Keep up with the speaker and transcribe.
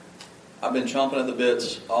I've been chomping at the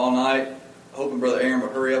bits all night, hoping Brother Aaron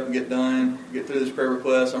would hurry up and get done, get through this prayer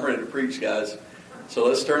request. I'm ready to preach, guys. So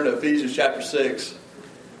let's turn to Ephesians chapter 6.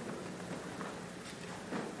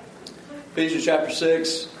 Ephesians chapter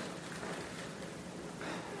 6.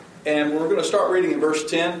 And we're going to start reading in verse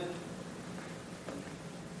 10.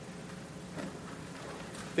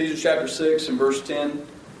 Ephesians chapter 6 and verse 10.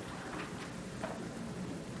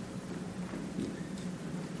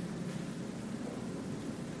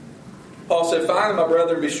 Paul said, "Finally, my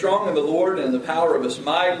brethren, be strong in the Lord and in the power of His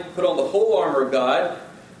might. Put on the whole armor of God,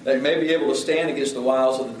 that you may be able to stand against the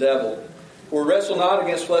wiles of the devil. For we wrestle not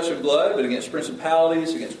against flesh and blood, but against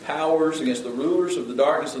principalities, against powers, against the rulers of the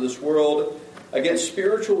darkness of this world, against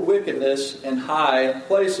spiritual wickedness in high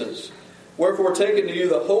places. Wherefore take unto you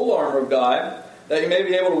the whole armor of God, that you may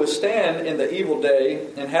be able to withstand in the evil day,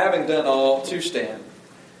 and having done all, to stand."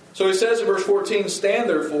 So he says in verse 14, "Stand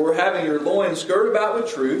therefore, having your loins girt about with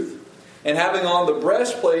truth, and having on the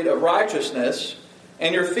breastplate of righteousness,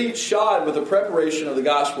 and your feet shod with the preparation of the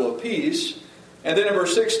gospel of peace." And then in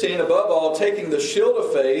verse 16, "Above all, taking the shield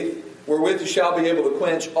of faith, wherewith you shall be able to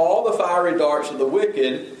quench all the fiery darts of the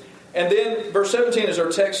wicked." And then verse 17 is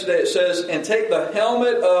our text today. It says, "And take the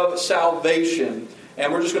helmet of salvation."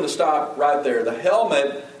 And we're just going to stop right there. The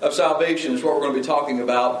helmet of salvation is what we're going to be talking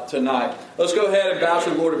about tonight. Let's go ahead and bow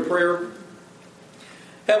to the Lord in prayer.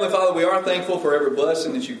 Heavenly Father, we are thankful for every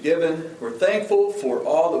blessing that you've given. We're thankful for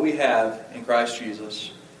all that we have in Christ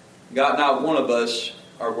Jesus. God, not one of us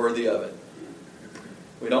are worthy of it.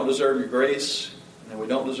 We don't deserve your grace, and we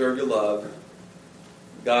don't deserve your love.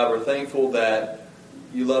 God, we're thankful that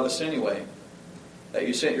you love us anyway, that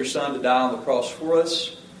you sent your Son to die on the cross for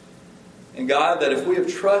us. And God, that if we have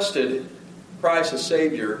trusted Christ as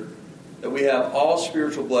Savior, that we have all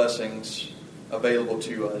spiritual blessings available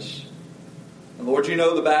to us. And Lord, you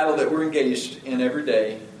know the battle that we're engaged in every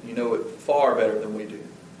day. You know it far better than we do.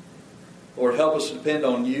 Lord, help us to depend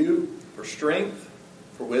on you for strength,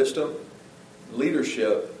 for wisdom,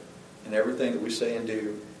 leadership in everything that we say and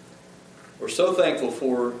do. We're so thankful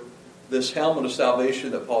for this helmet of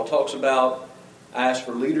salvation that Paul talks about. I ask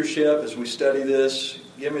for leadership as we study this.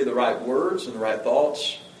 Give me the right words and the right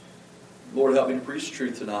thoughts. Lord, help me to preach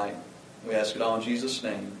truth tonight. We ask it all in Jesus'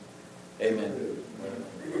 name. Amen.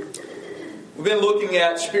 We've been looking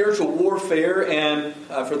at spiritual warfare, and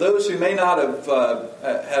for those who may not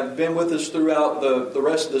have been with us throughout the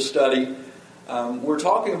rest of the study, we're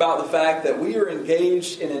talking about the fact that we are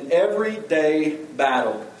engaged in an everyday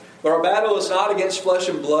battle. But our battle is not against flesh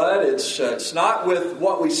and blood. It's not with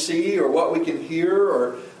what we see or what we can hear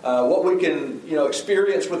or what we can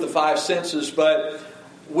experience with the five senses, but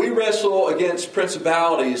we wrestle against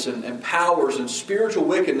principalities and powers and spiritual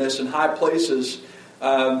wickedness in high places.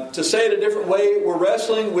 To say it a different way, we're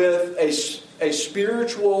wrestling with a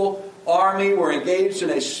spiritual army. We're engaged in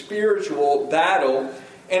a spiritual battle.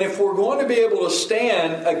 And if we're going to be able to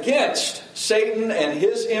stand against Satan and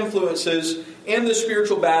his influences in the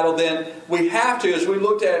spiritual battle, then we have to, as we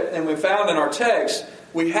looked at and we found in our text,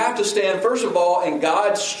 we have to stand, first of all, in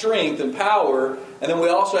God's strength and power, and then we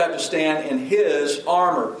also have to stand in His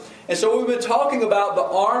armor. And so we've been talking about the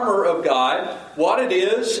armor of God, what it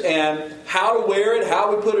is, and how to wear it,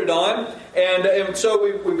 how we put it on. And so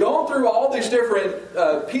we've gone through all these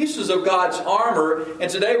different pieces of God's armor, and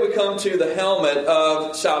today we come to the helmet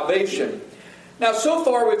of salvation. Now, so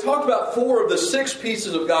far we've talked about 4 of the 6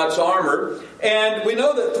 pieces of God's armor, and we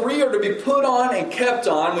know that 3 are to be put on and kept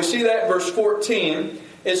on. We see that in verse 14.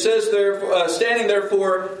 It says there, standing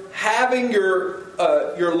therefore, having your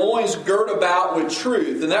loins girt about with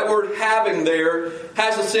truth. And that word having there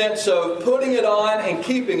has a sense of putting it on and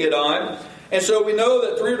keeping it on. And so we know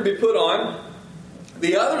that 3 are to be put on.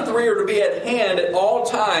 The other 3 are to be at hand at all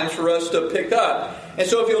times for us to pick up. And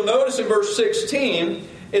so if you'll notice in verse 16,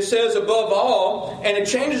 it says above all, and it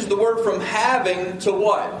changes the word from having to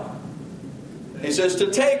what? It says to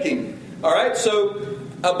taking. All right, so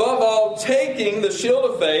above all, taking the shield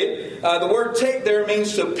of faith. The word take there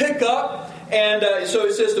means to pick up. And so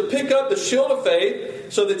it says to pick up the shield of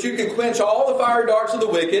faith so that you can quench all the fiery darts of the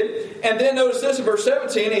wicked. And then notice this in verse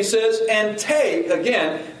 17, he says, and take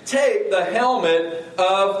the helmet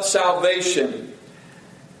of salvation.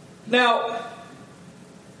 Now,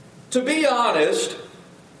 to be honest,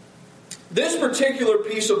 this particular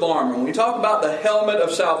piece of armor, when we talk about the helmet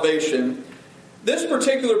of salvation, this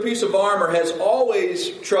particular piece of armor has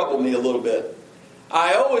always troubled me a little bit.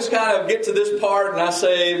 I always kind of get to this part and I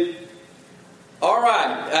say, all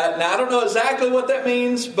right, now I don't know exactly what that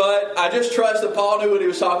means, but I just trust that Paul knew what he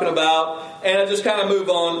was talking about, and I just kind of move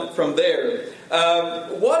on from there.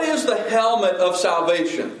 What is the helmet of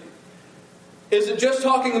salvation? Is it just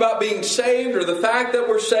talking about being saved, or the fact that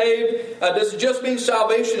we're saved? Does it just mean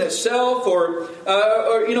salvation itself, or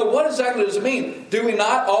what exactly does it mean? Do we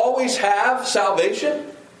not always have salvation?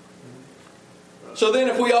 So then,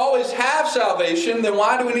 if we always have salvation, then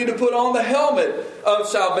why do we need to put on the helmet of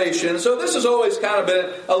salvation? So this has always kind of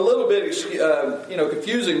been a little bit,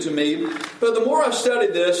 confusing to me. But the more I've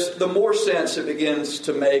studied this, the more sense it begins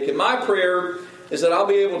to make. And my prayer is that I'll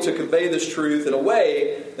be able to convey this truth in a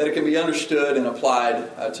way that it can be understood and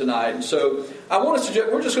applied tonight. And so I want to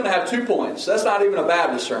suggest, we're just going to have 2 points. That's not even a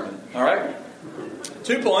Baptist sermon, all right?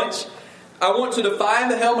 2 points. I want to define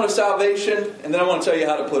the helmet of salvation, and then I want to tell you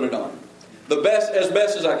how to put it on. As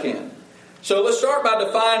best as I can. So let's start by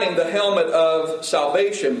defining the helmet of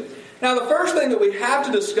salvation. Now, the first thing that we have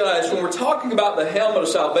to discuss when we're talking about the helmet of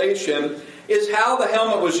salvation is how the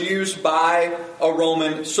helmet was used by a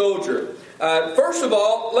Roman soldier. First of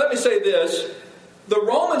all, let me say this. The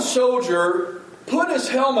Roman soldier put his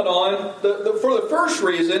helmet on for the first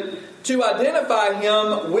reason to identify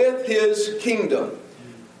him with his kingdom.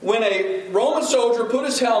 When a Roman soldier put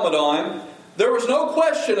his helmet on, there was no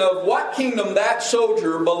question of what kingdom that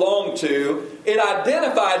soldier belonged to. It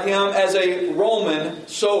identified him as a Roman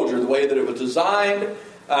soldier, the way that it was designed.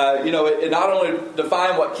 It not only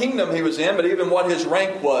defined what kingdom he was in, but even what his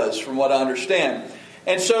rank was, from what I understand.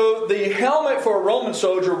 And so the helmet for a Roman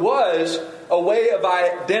soldier was a way of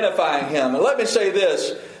identifying him. And let me say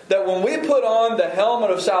this, that when we put on the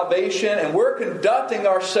helmet of salvation and we're conducting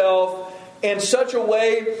ourselves in such a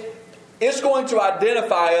way, it's going to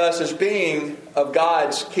identify us as being of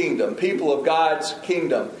God's kingdom, people of God's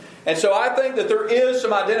kingdom. And so I think that there is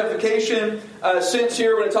some identification sense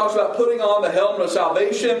here when it talks about putting on the helmet of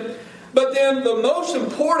salvation. But then the most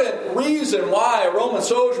important reason why a Roman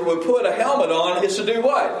soldier would put a helmet on is to do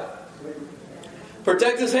what?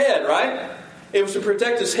 Protect his head, right? It was to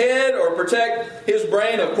protect his head or protect his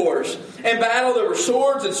brain, of course. In battle, there were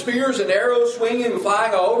swords and spears and arrows swinging and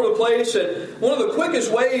flying all over the place. And one of the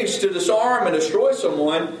quickest ways to disarm and destroy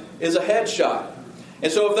someone is a headshot.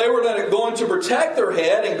 And so if they were going to protect their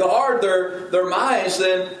head and guard their minds,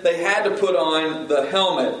 then they had to put on the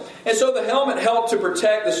helmet. And so the helmet helped to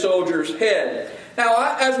protect the soldier's head.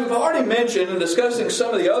 Now, as we've already mentioned in discussing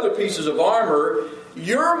some of the other pieces of armor,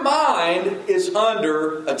 your mind is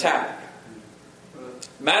under attack.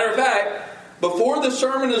 Matter of fact, before the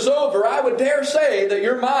sermon is over, I would dare say that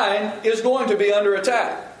your mind is going to be under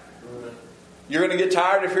attack. You're going to get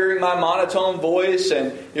tired of hearing my monotone voice,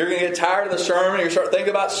 and you're going to get tired of the sermon. You start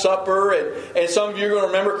thinking about supper, and some of you are going to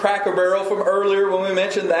remember Cracker Barrel from earlier when we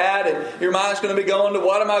mentioned that, and your mind's going to be going to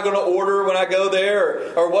what am I going to order when I go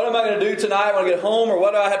there, or what am I going to do tonight when I get home, or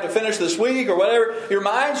what do I have to finish this week, or whatever. Your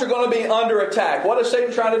minds are going to be under attack. What is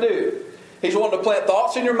Satan trying to do? He's wanting to plant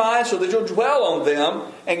thoughts in your mind so that you'll dwell on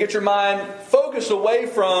them and get your mind focused away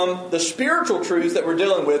from the spiritual truths that we're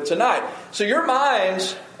dealing with tonight. So your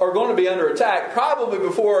minds are going to be under attack probably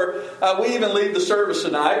before we even leave the service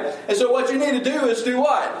tonight. And so what you need to do is do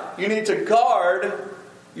what? You need to guard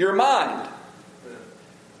your mind.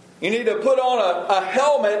 You need to put on a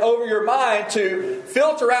helmet over your mind to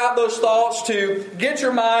filter out those thoughts, to get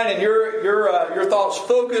your mind and your thoughts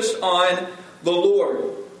focused on the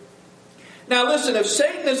Lord. Now listen, if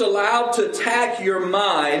Satan is allowed to attack your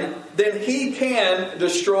mind, then he can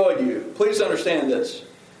destroy you. Please understand this.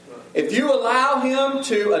 If you allow him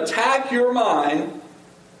to attack your mind,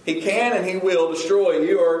 he can and he will destroy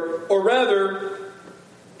you, or rather,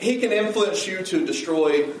 he can influence you to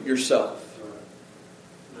destroy yourself.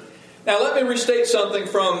 Now let me restate something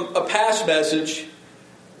from a past message.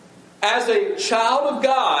 As a child of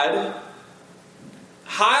God,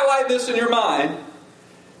 highlight this in your mind.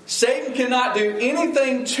 Satan cannot do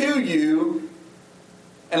anything to you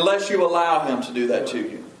unless you allow him to do that to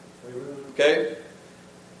you. Okay?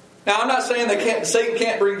 Now, I'm not saying that Satan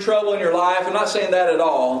can't bring trouble in your life. I'm not saying that at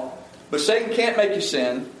all. But Satan can't make you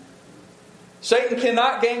sin. Satan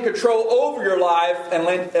cannot gain control over your life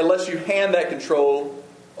unless you hand that control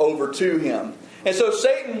over to him. And so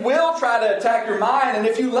Satan will try to attack your mind, and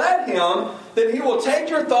if you let him, then he will take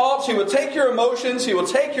your thoughts, he will take your emotions, he will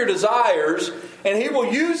take your desires, and he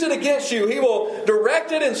will use it against you. He will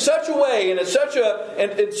direct it in such a way and in such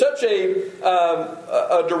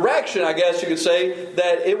a direction, I guess you could say,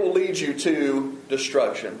 that it will lead you to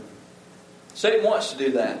destruction. Satan wants to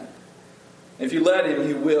do that. If you let him,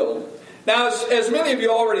 he will. Now, as many of you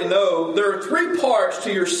already know, there are 3 parts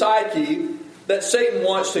to your psyche that Satan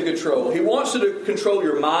wants to control. He wants to control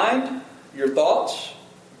your mind, your thoughts.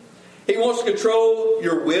 He wants to control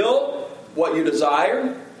your will, what you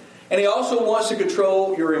desire. And he also wants to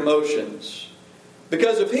control your emotions.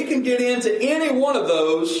 Because if he can get into any one of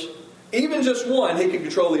those, even just one, he can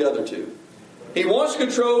control the other two. He wants to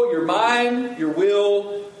control your mind, your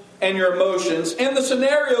will, and your emotions. And the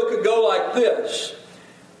scenario could go like this.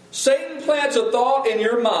 Satan plants a thought in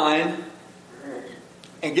your mind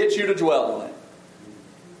and gets you to dwell on it.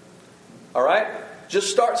 All right? Just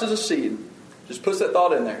starts as a seed. Just puts that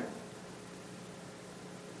thought in there.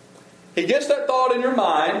 He gets that thought in your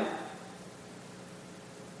mind,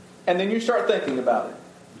 and then you start thinking about it.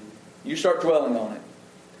 You start dwelling on it.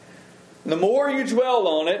 And the more you dwell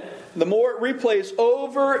on it, the more it replays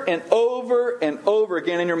over and over and over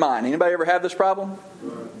again in your mind. Anybody ever have this problem?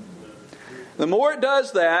 The more it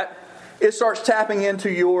does that, it starts tapping into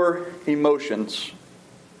your emotions.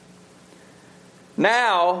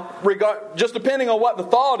 Now, just depending on what the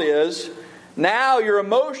thought is, now your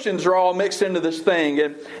emotions are all mixed into this thing.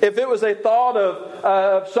 And if it was a thought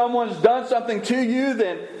of someone's done something to you,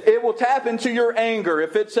 then it will tap into your anger.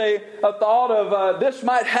 If it's a thought of this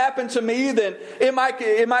might happen to me, then it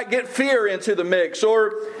might get fear into the mix.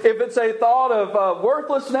 Or if it's a thought of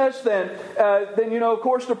worthlessness, then of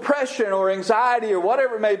course depression or anxiety or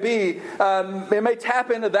whatever it may be, it may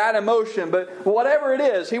tap into that emotion. But whatever it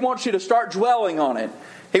is, he wants you to start dwelling on it.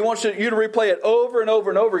 He wants you to replay it over and over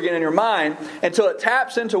and over again in your mind until it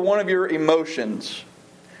taps into one of your emotions.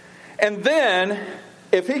 And then,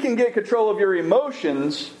 if he can get control of your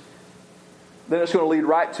emotions, then it's going to lead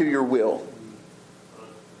right to your will.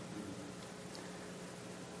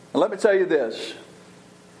 And let me tell you this.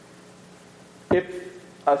 If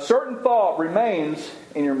a certain thought remains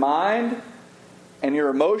in your mind and your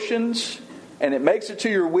emotions, and it makes it to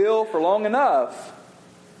your will for long enough,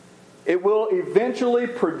 it will eventually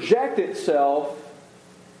project itself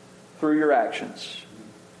through your actions,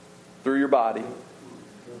 through your body.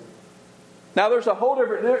 Now there's a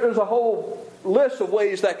whole list of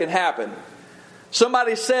ways that can happen.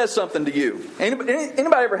 Somebody says something to you. Anybody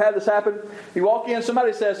ever had this happen? You walk in,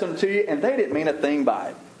 somebody says something to you, and they didn't mean a thing by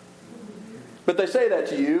it. But they say that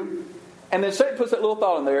to you, and then Satan puts that little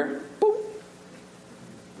thought in there. Boom.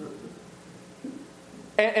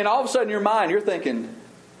 And all of a sudden in your mind, you're thinking,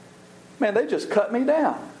 man, they just cut me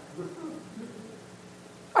down.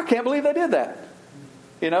 I can't believe they did that.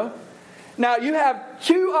 Now, you have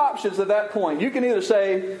two options at that point. You can either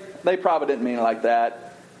say, they probably didn't mean it like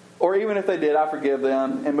that. Or even if they did, I forgive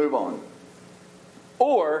them and move on.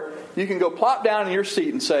 Or you can go plop down in your seat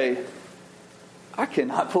and say, I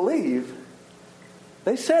cannot believe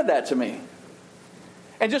they said that to me.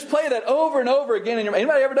 And just play that over and over again in your mind.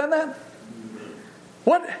 Anybody ever done that?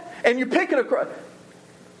 What? And you pick it across.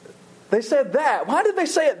 They said that. Why did they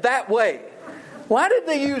say it that way? Why did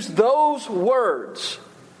they use those words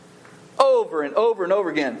over and over and over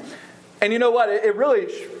again? And you know what? It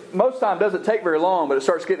really, most time, doesn't take very long, but it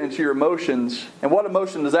starts getting into your emotions. And what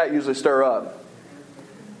emotion does that usually stir up?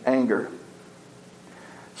 Anger.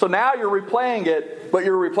 So now you're replaying it, but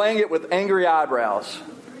you're replaying it with angry eyebrows.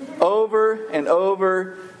 Over and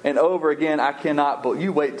over and over again. I cannot, but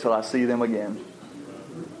you wait until I see them again.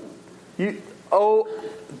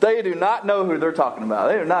 They do not know who they're talking about.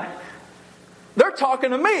 They're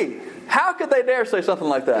talking to me. How could they dare say something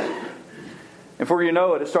like that? And before you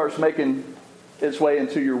know it, it starts making its way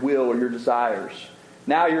into your will or your desires.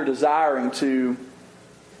 Now you're desiring to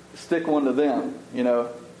stick one to them,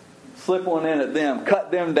 slip one in at them, cut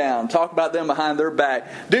them down, talk about them behind their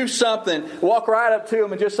back, do something, walk right up to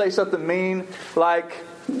them and just say something mean like,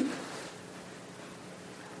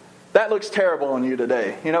 that looks terrible on you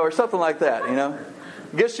today, or something like that,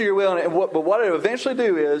 Gets to your will, but what it will eventually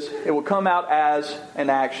do is it will come out as an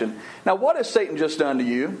action. Now, what has Satan just done to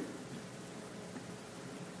you?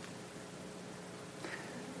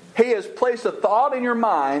 He has placed a thought in your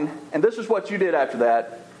mind, and this is what you did after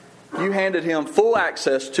that. You handed him full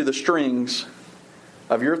access to the strings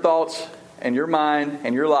of your thoughts and your mind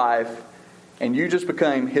and your life, and you just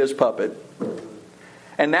became his puppet.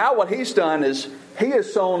 And now what he's done is he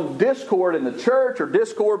has sown discord in the church, or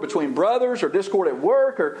discord between brothers, or discord at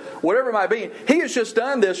work, or whatever it might be. He has just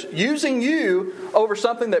done this using you over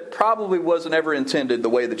something that probably wasn't ever intended the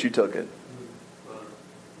way that you took it.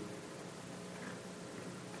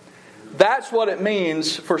 That's what it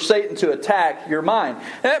means for Satan to attack your mind.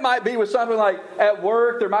 And it might be with something like at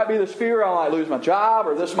work, there might be this fear, I might lose my job,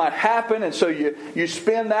 or this might happen, and so you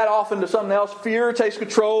spin that off into something else. Fear takes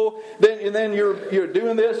control, then you're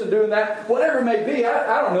doing this and doing that. Whatever it may be,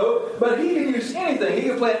 I don't know. But he can use anything. He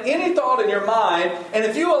can plant any thought in your mind, and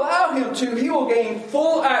if you allow him to, he will gain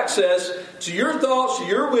full access to your thoughts, to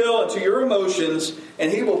your will, and to your emotions,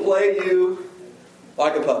 and he will play you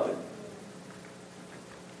like a puppet.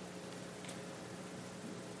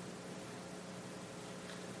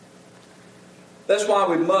 That's why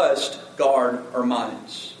we must guard our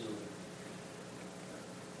minds.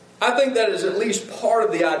 I think that is at least part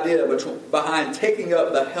of the idea behind taking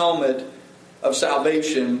up the helmet of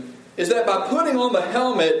salvation, is that by putting on the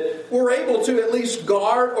helmet, we're able to at least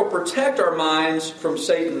guard or protect our minds from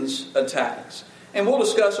Satan's attacks. And we'll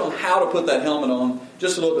discuss on how to put that helmet on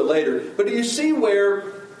just a little bit later. But do you see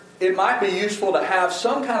where it might be useful to have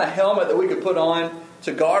some kind of helmet that we could put on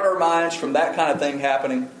to guard our minds from that kind of thing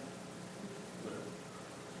happening?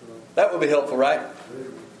 That would be helpful, right?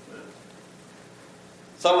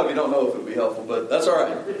 Some of you don't know if it would be helpful, but that's all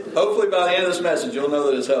right. Hopefully by the end of this message, you'll know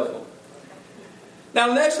that it's helpful. Now,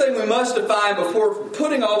 the next thing we must define before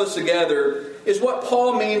putting all this together is what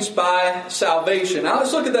Paul means by salvation. Now,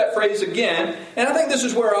 let's look at that phrase again. And I think this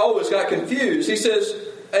is where I always got confused. He says,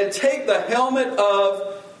 take the helmet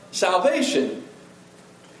of salvation.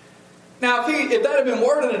 Now, if that had been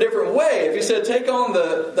worded a different way, if he said, take on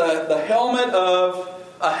the helmet of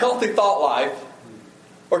a healthy thought life,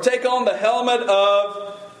 or take on the helmet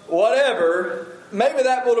of whatever, maybe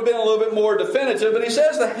that would have been a little bit more definitive. But he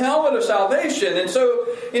says the helmet of salvation. And so,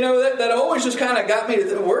 that always just kind of got me to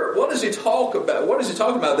think, what does he talk about? What is he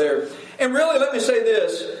talking about there? And really, let me say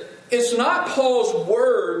this. It's not Paul's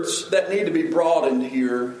words that need to be broadened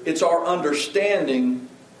here. It's our understanding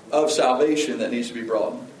of salvation that needs to be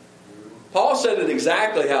broadened. Paul said it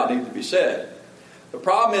exactly how it needed to be said. The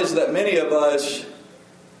problem is that many of us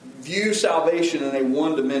view salvation in a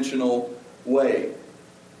one-dimensional way.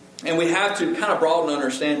 And we have to kind of broaden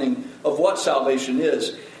understanding of what salvation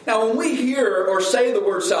is. Now, when we hear or say the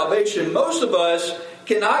word salvation, most of us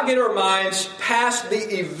cannot get our minds past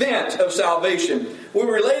the event of salvation. We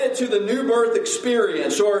relate it to the new birth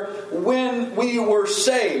experience or when we were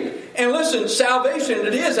saved. And listen, salvation,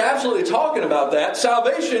 it is absolutely talking about that.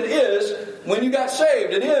 Salvation is when you got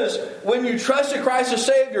saved. It is when you trusted Christ as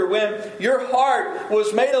Savior, when your heart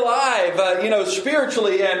was made alive,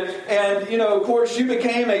 spiritually, and of course, you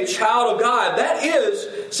became a child of God. That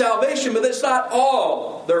is salvation, but that's not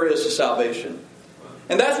all there is to salvation.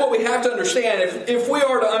 And that's what we have to understand if we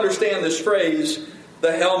are to understand this phrase,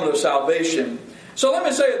 the helmet of salvation. So let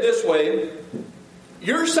me say it this way.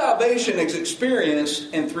 Your salvation is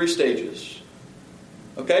experienced in 3 stages.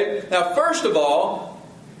 Okay? Now, first of all,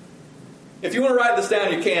 if you want to write this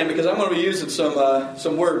down, you can, because I'm going to be using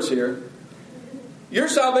some words here. Your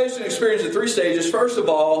salvation experience in 3 stages. First of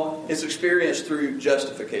all, is experienced through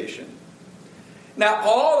justification. Now,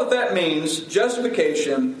 all that means,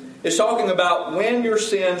 justification, is talking about when your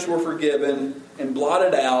sins were forgiven and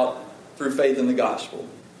blotted out through faith in the gospel.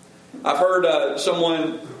 I've heard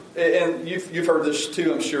someone, and you've heard this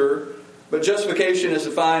too, I'm sure, but justification is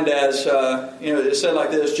defined as, it's said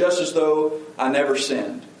like this, just as though I never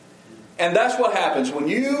sinned. And that's what happens when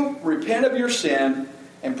you repent of your sin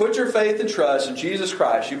and put your faith and trust in Jesus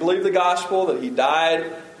Christ. You believe the gospel, that He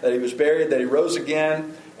died, that He was buried, that He rose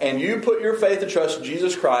again, and you put your faith and trust in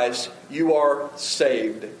Jesus Christ, you are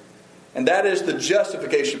saved. And that is the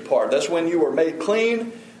justification part. That's when you were made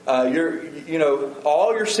clean. All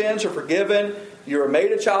your sins are forgiven. You are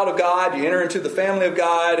made a child of God. You enter into the family of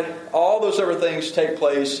God. All those other things take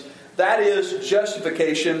place. That is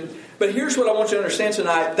justification. But here's what I want you to understand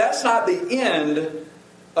tonight. That's not the end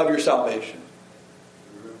of your salvation.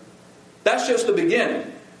 That's just the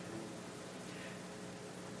beginning.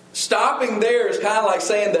 Stopping there is kind of like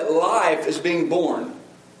saying that life is being born.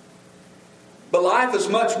 But life is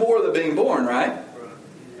much more than being born, right?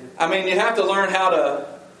 I mean, you have to learn how to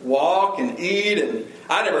walk and eat. And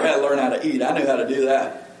I never had to learn how to eat. I knew how to do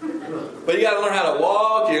that. But you got to learn how to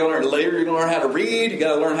walk. You're going to learn later. You're going to learn how to read. You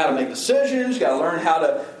got to learn how to make decisions. You got to learn how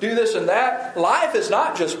to do this and that. Life is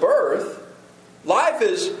not just birth. Life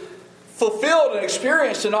is fulfilled and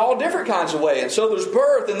experienced in all different kinds of ways. And so there's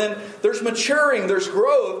birth, and then there's maturing, there's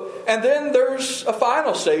growth, and then there's a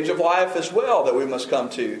final stage of life as well that we must come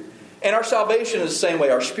to. And our salvation is the same way.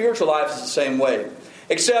 Our spiritual life is the same way.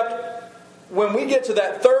 Except when we get to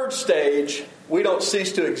that third stage, we don't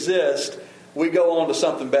cease to exist. We go on to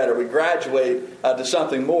something better. We graduate to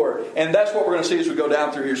something more. And that's what we're going to see as we go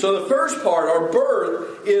down through here. So the first part, our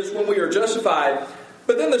birth, is when we are justified.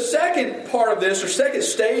 But then the second part of this, or second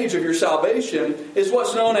stage of your salvation, is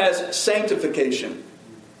what's known as sanctification.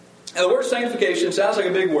 And the word sanctification sounds like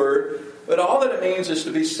a big word, but all that it means is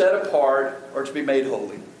to be set apart or to be made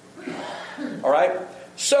holy. All right?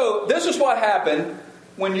 So this is what happened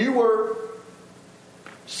when you were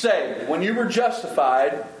saved, when you were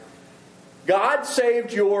justified. God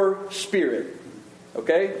saved your spirit.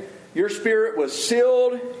 Okay? Your spirit was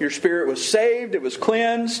sealed. Your spirit was saved. It was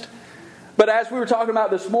cleansed. But as we were talking about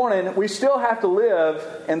this morning, we still have to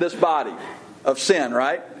live in this body of sin,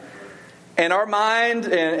 right? And our mind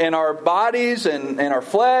and our bodies and our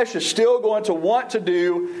flesh is still going to want to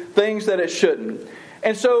do things that it shouldn't.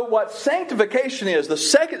 And so what sanctification is, the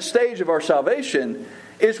second stage of our salvation,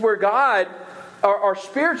 is where God, our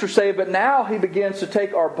spirits are saved, but now He begins to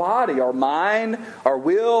take our body, our mind, our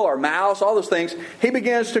will, our mouths, all those things. He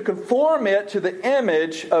begins to conform it to the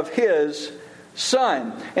image of His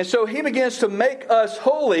Son. And so He begins to make us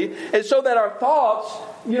holy, and so that our thoughts,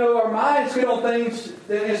 our minds get on things,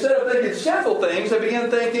 instead of thinking sinful things, they begin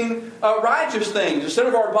thinking righteous things. Instead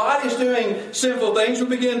of our bodies doing sinful things, we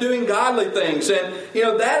begin doing godly things. And,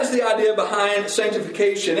 that is the idea behind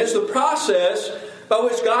sanctification. It's the process by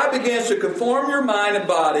which God begins to conform your mind and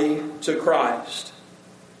body to Christ.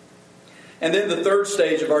 And then the third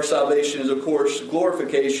stage of our salvation is, of course,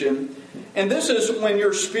 glorification. And this is when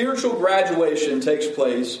your spiritual graduation takes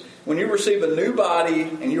place, when you receive a new body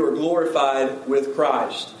and you are glorified with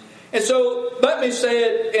Christ. And so, let me say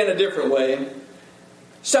it in a different way.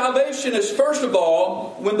 Salvation is, first of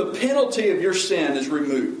all, when the penalty of your sin is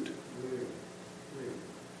removed.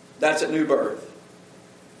 That's at new birth.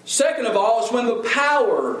 Second of all, it's when the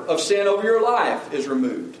power of sin over your life is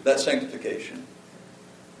removed. That's sanctification.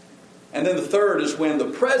 And then the third is when the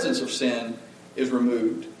presence of sin is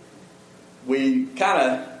removed. We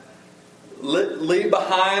kind of leave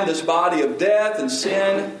behind this body of death and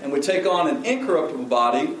sin, and we take on an incorruptible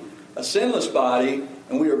body, a sinless body,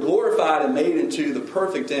 and we are glorified and made into the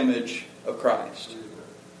perfect image of Christ.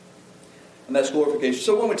 And that's glorification.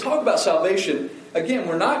 So when we talk about salvation, again,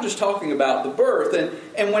 we're not just talking about the birth.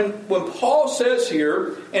 And when Paul says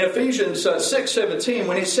here in Ephesians 6:17,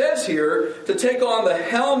 when he says here to take on the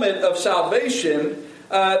helmet of salvation,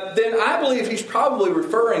 then I believe he's probably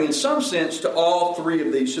referring in some sense to all three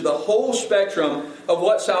of these, to the whole spectrum of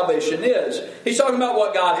what salvation is. He's talking about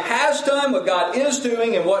what God has done, what God is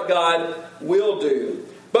doing, and what God will do.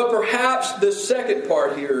 But perhaps the second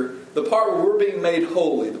part here, the part where we're being made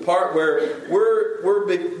holy, the part where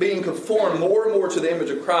we're being conformed more and more to the image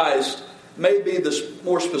of Christ, may be the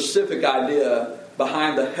more specific idea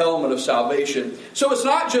behind the helmet of salvation. So it's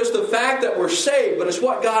not just the fact that we're saved, but it's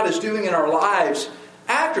what God is doing in our lives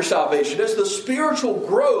after salvation. It's the spiritual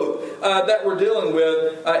growth that we're dealing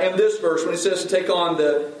with in this verse when he says to take on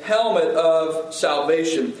the helmet of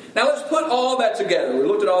salvation. Now let's put all that together. We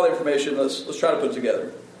looked at all the information. Let's try to put it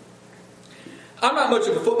together. I'm not much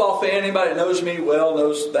of a football fan. Anybody that knows me well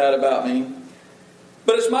knows that about me.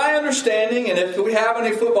 But it's my understanding, and if we have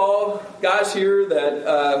any football guys here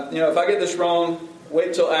that, if I get this wrong,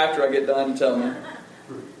 wait till after I get done and tell me.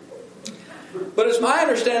 But it's my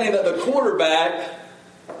understanding that the quarterback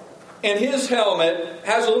in his helmet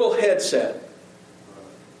has a little headset.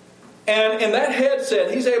 And in that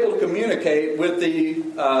headset, he's able to communicate with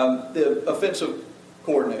the offensive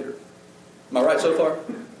coordinator. Am I right so far?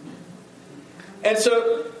 And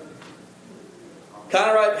so, kind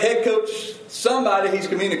of right, head coach, somebody he's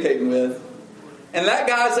communicating with. And that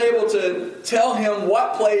guy's able to tell him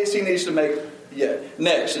what plays he needs to make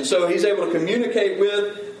next. And so he's able to communicate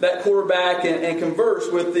with that quarterback and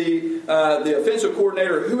converse with the offensive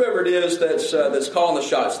coordinator, whoever it is that's calling the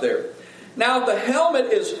shots there. Now, if the helmet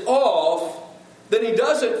is off, then he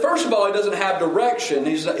doesn't have direction.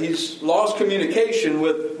 He's lost communication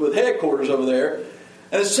with headquarters over there.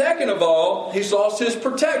 And second of all, he's lost his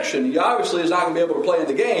protection. He obviously is not going to be able to play in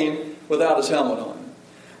the game without his helmet on.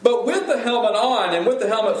 But with the helmet on and with the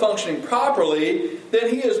helmet functioning properly, then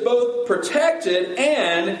he is both protected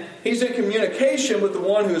and he's in communication with the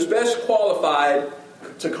one who is best qualified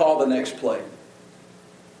to call the next play.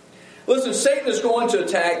 Listen, Satan is going to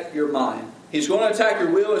attack your mind. He's going to attack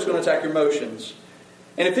your will. He's going to attack your emotions.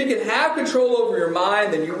 And if he can have control over your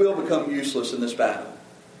mind, then you will become useless in this battle.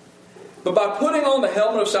 But by putting on the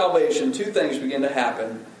helmet of salvation, two things begin to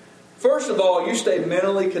happen. First of all, you stay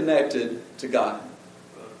mentally connected to God.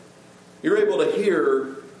 You're able to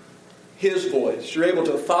hear His voice. You're able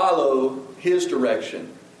to follow His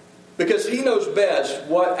direction. Because He knows best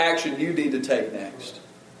what action you need to take next.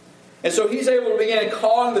 And so He's able to begin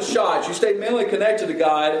calling the shots. You stay mentally connected to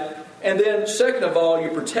God. And then, second of all, you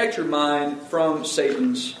protect your mind from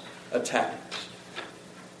Satan's attacks.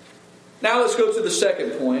 Now let's go to the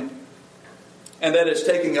second point. And that is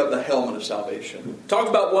taking up the helmet of salvation. Talked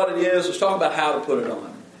about what it is. Let's talk about how to put it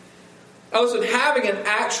on. Now listen, having an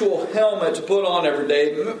actual helmet to put on every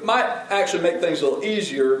day might actually make things a little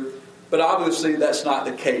easier, but obviously that's not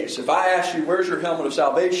the case. If I ask you, where's your helmet of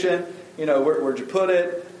salvation? Where'd you put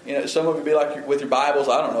it? Some of you be like with your Bibles,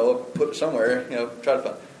 I don't know, put it somewhere, try to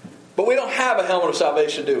find it. But we don't have a helmet of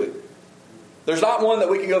salvation, do we? There's not one that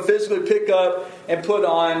we can go physically pick up and put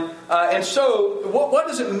on. And so, what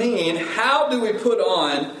does it mean? How do we put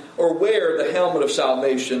on or wear the helmet of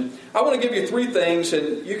salvation? I want to give you three things,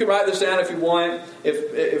 and you can write this down if you want.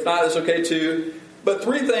 If not, that's okay too. But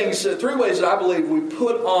three ways that I believe we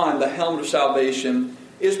put on the helmet of salvation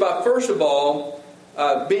is by, first of all,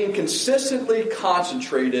 being consistently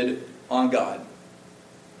concentrated on God.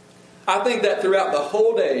 I think that throughout the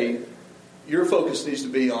whole day, your focus needs to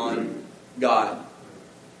be on God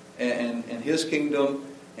and His kingdom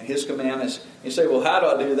and His commandments. You say, well, how do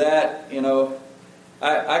I do that? You know,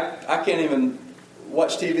 I can't even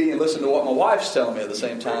watch TV and listen to what my wife's telling me at the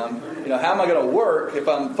same time. You know, how am I going to work if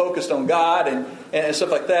I'm focused on God and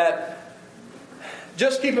stuff like that?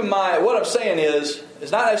 Just keep in mind, what I'm saying is,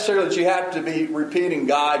 it's not necessarily that you have to be repeating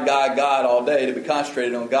God, God, God all day to be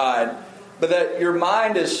concentrated on God, but that your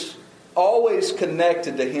mind is always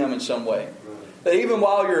connected to Him in some way. That even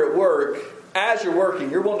while you're at work, as you're working,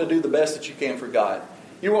 you're wanting to do the best that you can for God.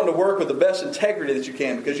 You're wanting to work with the best integrity that you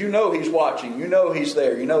can because you know He's watching, you know He's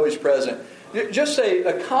there, you know He's present. Just say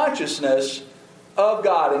a consciousness of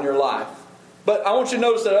God in your life. But I want you to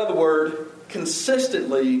notice that other word,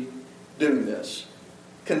 consistently doing this.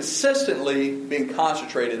 Consistently being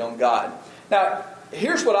concentrated on God. Now,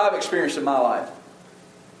 here's what I've experienced in my life.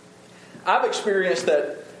 I've experienced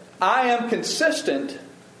that I am consistent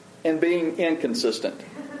in being inconsistent.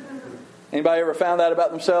 Anybody ever found that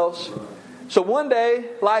about themselves? So one day,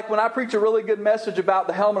 like when I preach a really good message about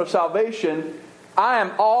the helmet of salvation, I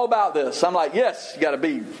am all about this. I'm like, yes, you got to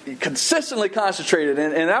be consistently concentrated.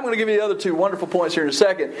 And I'm going to give you the other two wonderful points here in a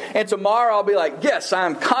second. And tomorrow I'll be like, yes,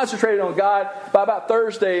 I'm concentrated on God. By about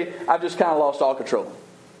Thursday, I've just kind of lost all control.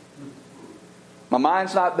 My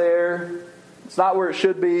mind's not there. It's not where it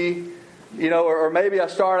should be. You know, or maybe I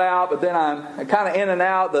start out, but then I'm kind of in and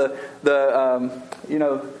out. The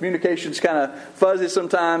communication's kind of fuzzy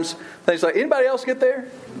sometimes. Things like, anybody else get there?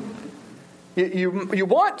 You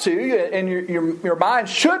want to, and your mind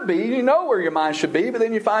should be. You know where your mind should be, but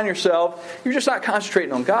then you find yourself, you're just not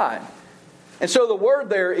concentrating on God. And so the word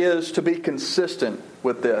there is to be consistent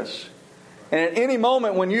with this. And at any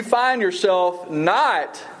moment when you find yourself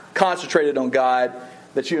not concentrated on God,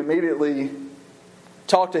 that you immediately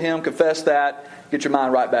talk to Him, confess that, get your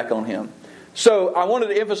mind right back on Him. So I wanted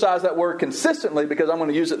to emphasize that word consistently because I'm going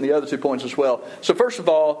to use it in the other 2 points as well. So first of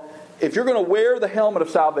all, if you're going to wear the helmet of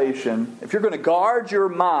salvation, if you're going to guard your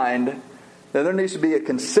mind, then there needs to be a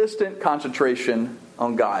consistent concentration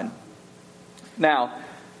on God. Now,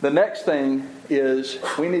 the next thing is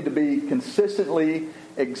we need to be consistently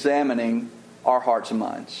examining our hearts and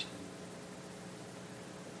minds.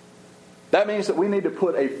 That means that we need to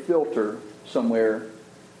put a filter somewhere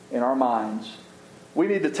in our minds. We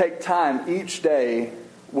need to take time each day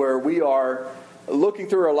where we are looking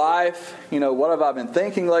through our life. You know, what have I been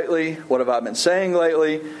thinking lately? What have I been saying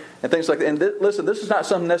lately? And things like that. And listen, this is not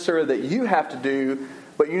something necessarily that you have to do,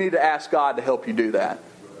 but you need to ask God to help you do that.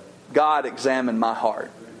 God, examine my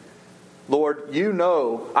heart. Lord, you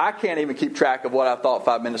know, I can't even keep track of what I thought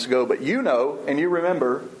 5 minutes ago, but you know, and you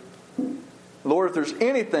remember. Lord, if there's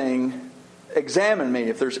anything, examine me.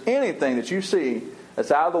 If there's anything that you see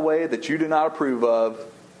that's out of the way that you do not approve of,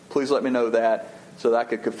 please let me know that so that I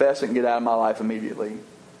could confess it and get out of my life immediately.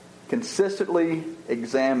 Consistently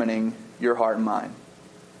examining your heart and mind.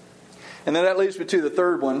 And then that leads me to the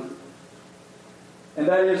third one. And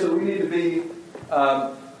that is that we need to be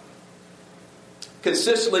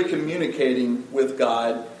consistently communicating with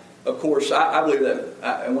God. Of course, I believe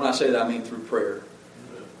that, and when I say that, I mean through prayer.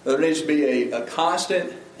 There needs to be a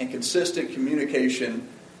constant and consistent communication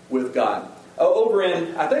with God. Over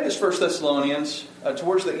in, I think it's 1 Thessalonians,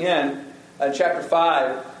 towards the end, chapter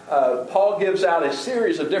 5, Paul gives out a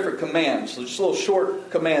series of different commands. So just little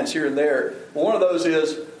short commands here and there. But one of those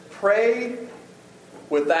is, pray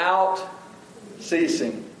without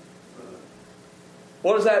ceasing.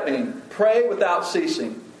 What does that mean? Pray without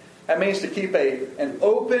ceasing. That means to keep an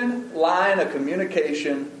open line of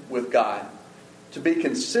communication with God. To be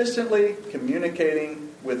consistently communicating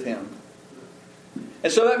with Him.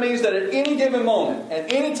 And so that means that at any given moment,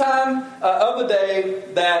 at any time of the day,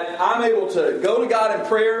 that I'm able to go to God in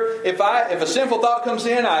prayer. If a sinful thought comes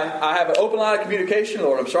in, I have an open line of communication.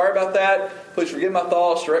 Lord, I'm sorry about that. Please forgive my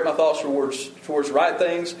thoughts, direct my thoughts towards the right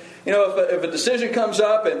things. You know, if a decision comes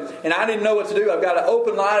up and I didn't know what to do, I've got an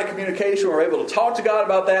open line of communication. We're able to talk to God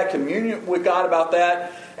about that, commune with God about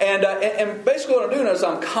that. And basically what I'm doing is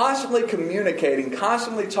I'm constantly communicating,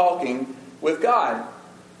 constantly talking with God.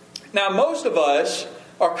 Now, most of us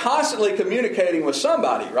are constantly communicating with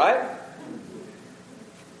somebody, right?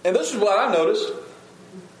 And this is what I've noticed.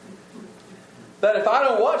 That if I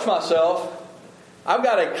don't watch myself, I've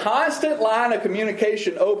got a constant line of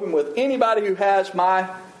communication open with anybody who has my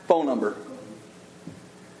phone number.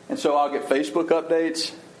 And so I'll get Facebook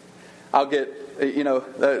updates. I'll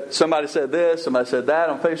get, somebody said this, somebody said that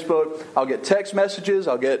on Facebook. I'll get text messages.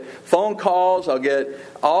 I'll get phone calls. I'll get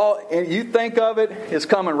and you think of it, it's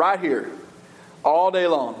coming right here all day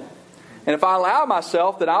long. And if I allow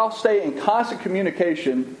myself, then I'll stay in constant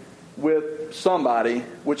communication with somebody,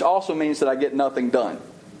 which also means that I get nothing done.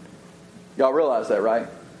 Y'all realize that, right?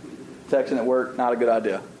 Texting at work, not a good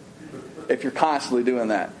idea. If you're constantly doing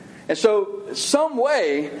that. And so, some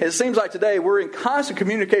way, it seems like today, we're in constant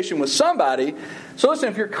communication with somebody. So listen,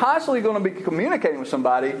 if you're constantly going to be communicating with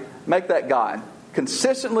somebody, make that God.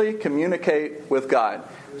 Consistently communicate with God.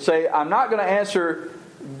 Say, I'm not going to answer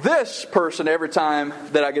this person every time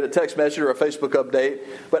that I get a text message or a Facebook update,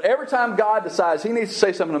 but every time God decides He needs to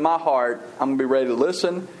say something to my heart, I'm going to be ready to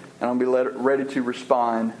listen, and I'm going to be ready to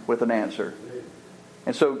respond with an answer.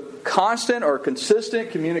 And so, constant or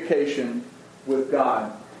consistent communication with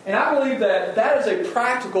God. And I believe that that is a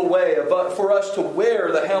practical way for us to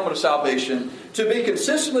wear the helmet of salvation, to be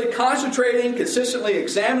consistently concentrating, consistently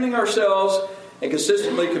examining ourselves, and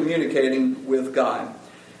consistently communicating with God.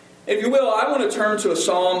 If you will, I want to turn to a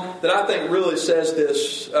psalm that I think really says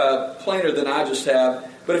this plainer than I just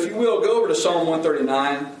have. But if you will, go over to Psalm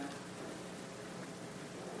 139.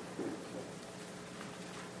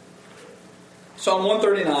 Psalm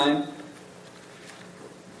 139.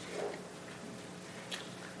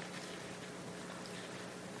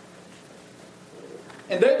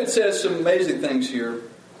 And David says some amazing things here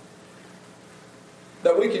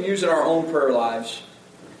that we can use in our own prayer lives.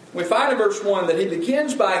 We find in verse 1 that he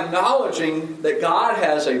begins by acknowledging that God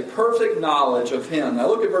has a perfect knowledge of him. Now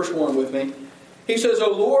look at verse 1 with me. He says,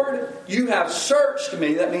 O Lord, you have searched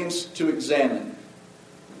me. That means to examine.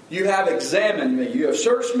 You have examined me. You have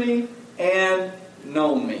searched me and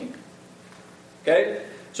known me. Okay?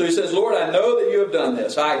 So he says, Lord, I know that you have done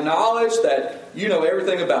this. I acknowledge that you know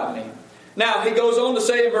everything about me. Now, he goes on to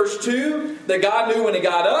say in verse 2 that God knew when he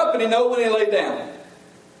got up and he knew when he lay down.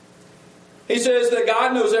 He says that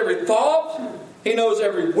God knows every thought. He knows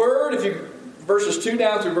every word. Verses 2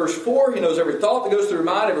 down through verse 4, he knows every thought that goes through his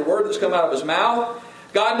mind, every word that's come out of his mouth.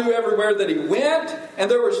 God knew everywhere that he went, and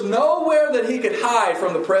there was nowhere that he could hide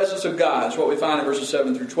from the presence of God. That's what we find in verses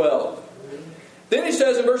 7 through 12. Then he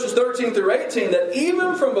says in verses 13 through 18 that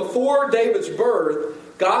even from before David's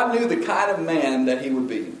birth, God knew the kind of man that he would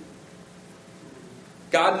be.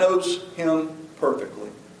 God knows him perfectly.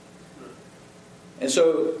 And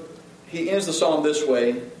so he ends the psalm this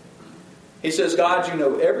way. He says, God, you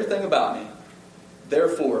know everything about me.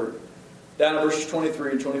 Therefore, down in verses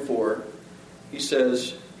 23 and 24, he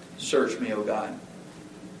says, search me, O God,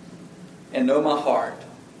 and know my heart.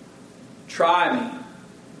 Try me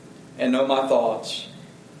and know my thoughts.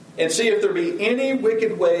 And see if there be any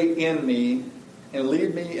wicked way in me, and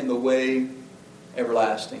lead me in the way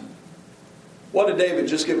everlasting. What did David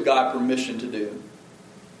just give God permission to do?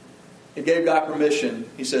 He gave God permission.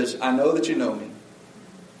 He says, I know that you know me.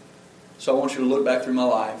 So I want you to look back through my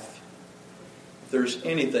life. If there's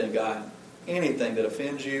anything, God, anything that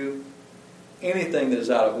offends you, anything that is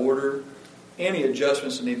out of order, any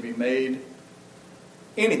adjustments that need to be made,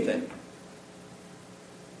 anything.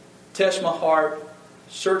 Test my heart,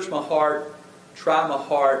 search my heart, try my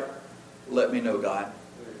heart, let me know, God.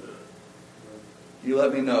 You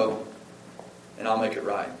let me know, and I'll make it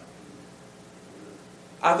right.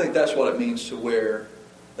 I think that's what it means to wear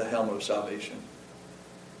the helmet of salvation.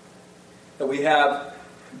 That we have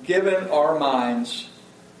given our minds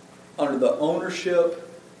under the ownership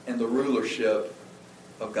and the rulership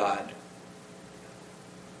of God.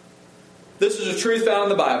 This is a truth found in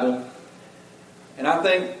the Bible. And I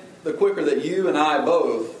think the quicker that you and I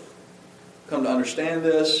both come to understand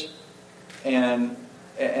this and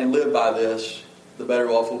live by this, the better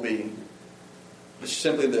off we'll be. It's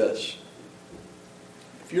simply this.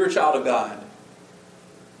 If you're a child of God,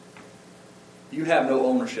 you have no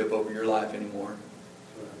ownership over your life anymore.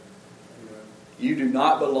 You do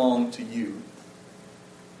not belong to you.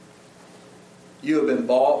 You have been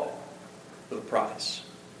bought with a price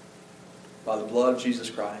by the blood of Jesus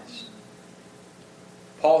Christ.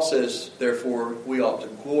 Paul says, therefore, we ought to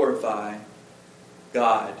glorify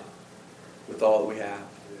God with all that we have.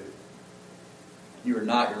 You are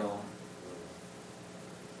not your own.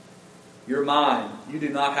 Your mind, you do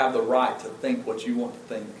not have the right to think what you want to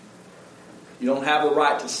think. You don't have the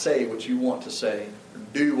right to say what you want to say or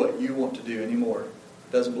do what you want to do anymore.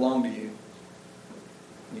 It doesn't belong to you.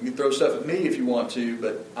 You can throw stuff at me if you want to,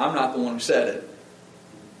 but I'm not the one who said it.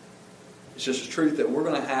 It's just a truth that we're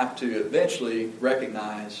going to have to eventually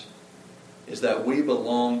recognize is that we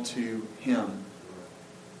belong to Him.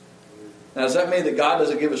 Now, does that mean that God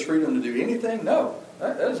doesn't give us freedom to do anything? No,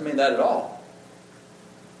 that doesn't mean that at all.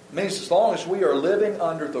 It means as long as we are living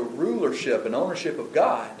under the rulership and ownership of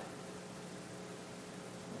God,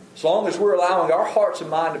 as long as we're allowing our hearts and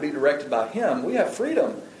mind to be directed by Him, we have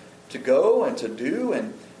freedom to go and to do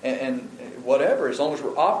and whatever, as long as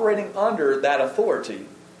we're operating under that authority.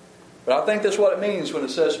 But I think that's what it means when it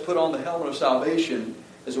says put on the helmet of salvation,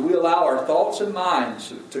 is that we allow our thoughts and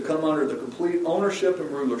minds to come under the complete ownership and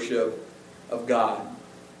rulership of God.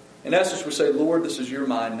 In essence, we say, Lord, this is your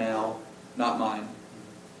mind now, not mine.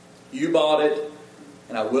 You bought it,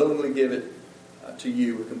 and I willingly give it to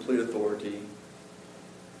you with complete authority.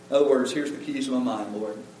 In other words, here's the keys of my mind,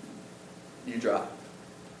 Lord. You drive.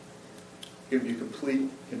 Give you complete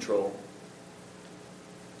control.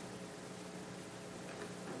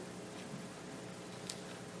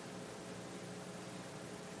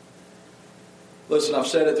 Listen, I've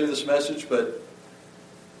said it through this message, but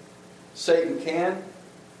Satan can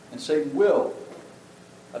and Satan will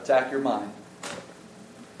attack your mind.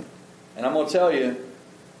 And I'm going to tell you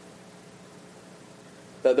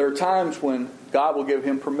that there are times when God will give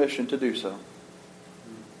him permission to do so.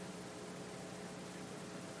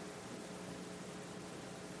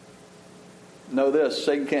 Know this,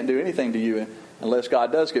 Satan can't do anything to you unless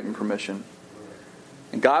God does give him permission.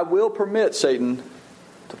 And God will permit Satan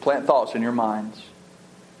to plant thoughts in your minds.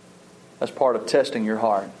 That's part of testing your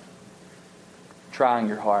heart, trying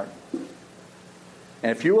your heart.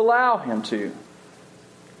 And if you allow him to,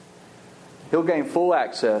 he'll gain full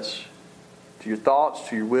access to your thoughts,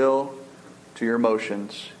 to your will, to your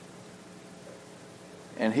emotions.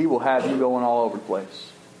 And he will have you going all over the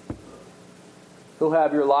place. He'll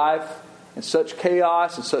have your life in such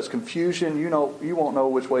chaos and such confusion, you won't know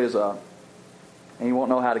which way is up. And you won't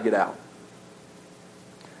know how to get out.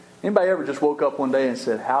 Anybody ever just woke up one day and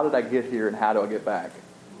said, how did I get here and how do I get back?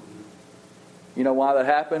 You know why that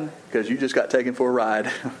happened? Because you just got taken for a ride.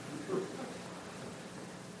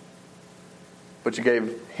 But you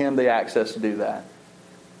gave him the access to do that.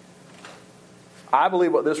 I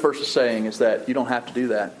believe what this verse is saying is that you don't have to do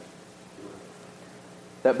that.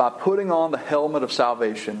 That by putting on the helmet of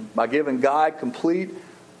salvation, by giving God complete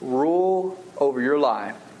rule over your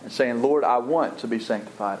life and saying, Lord, I want to be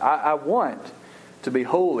sanctified. I want to be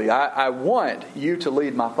holy. I want you to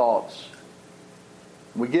lead my thoughts.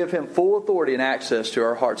 We give him full authority and access to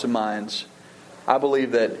our hearts and minds. I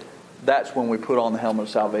believe that that's when we put on the helmet of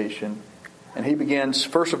salvation. And he begins,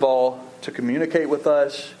 first of all, to communicate with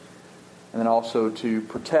us and then also to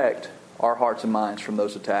protect our hearts and minds from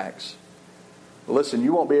those attacks. But listen,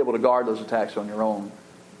 you won't be able to guard those attacks on your own.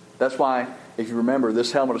 That's why, if you remember,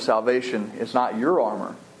 this helmet of salvation is not your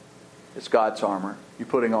armor. It's God's armor. You're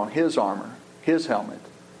putting on his armor, his helmet.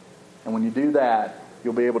 And when you do that,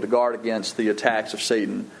 you'll be able to guard against the attacks of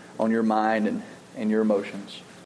Satan on your mind and your emotions.